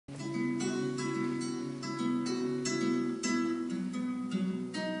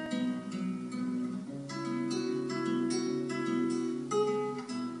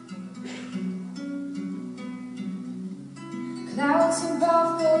clouds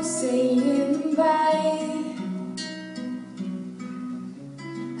above go sailing by.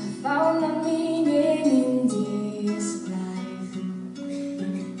 I found my meaning in this life.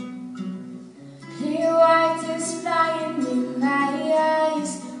 Clear white is flying in my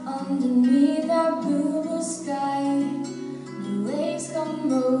eyes underneath the blue sky. The waves come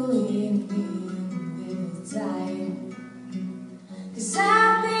rolling in with the tide. 'Cause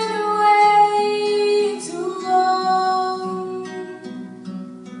I've been away too long,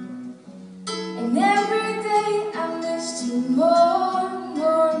 and every day I miss you more,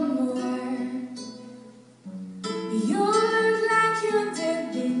 more, more. You look like you did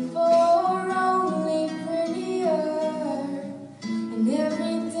before, only prettier, and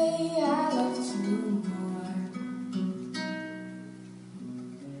every day I love you more.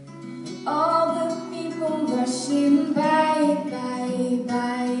 All the people rushing by,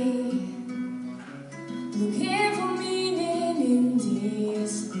 looking for meaning in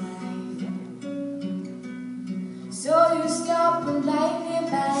this life. So you stop and blindly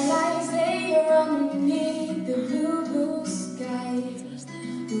paralyzed there underneath the blue, blue sky.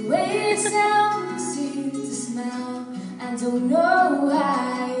 The way it sounds, seem to smell, I don't know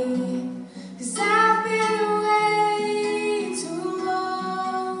why. 'Cause I've been away too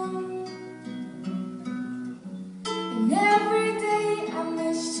long, and every day I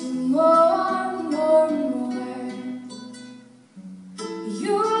miss you more, more, more.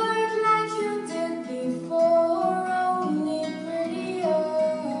 You look like you did before, only prettier,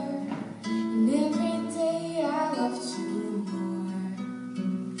 and every day I loved you more.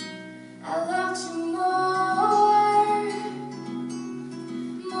 I loved you more,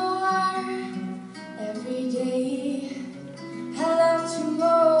 more, every day. I loved you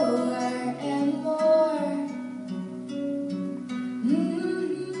more and more.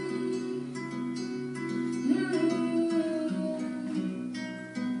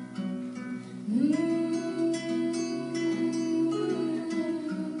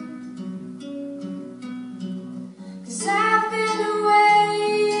 Cause I've been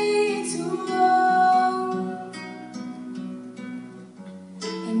away too long,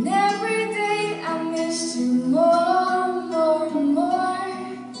 and every day I miss you more.